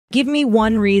Give me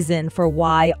one reason for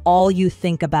why all you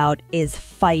think about is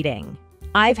fighting.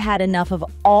 I've had enough of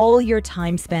all your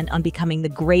time spent on becoming the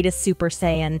greatest Super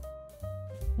Saiyan.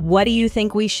 What do you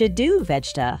think we should do,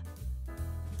 Vegeta?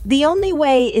 The only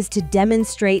way is to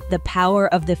demonstrate the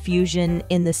power of the fusion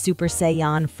in the Super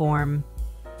Saiyan form.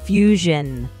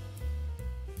 Fusion.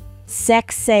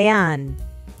 Sex Saiyan.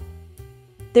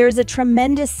 There is a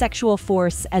tremendous sexual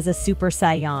force as a Super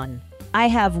Saiyan. I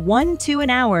have 1 to an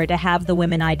hour to have the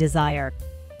women I desire.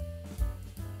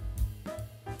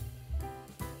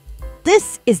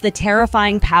 This is the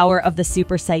terrifying power of the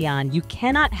Super Saiyan you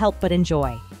cannot help but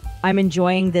enjoy. I'm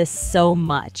enjoying this so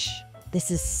much.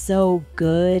 This is so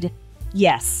good.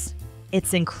 Yes,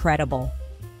 it's incredible.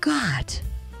 God.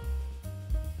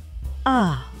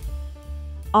 Ah,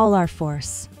 all our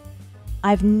force.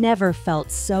 I've never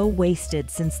felt so wasted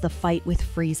since the fight with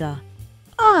Frieza.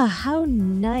 Ah, how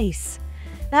nice.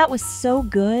 That was so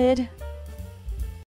good.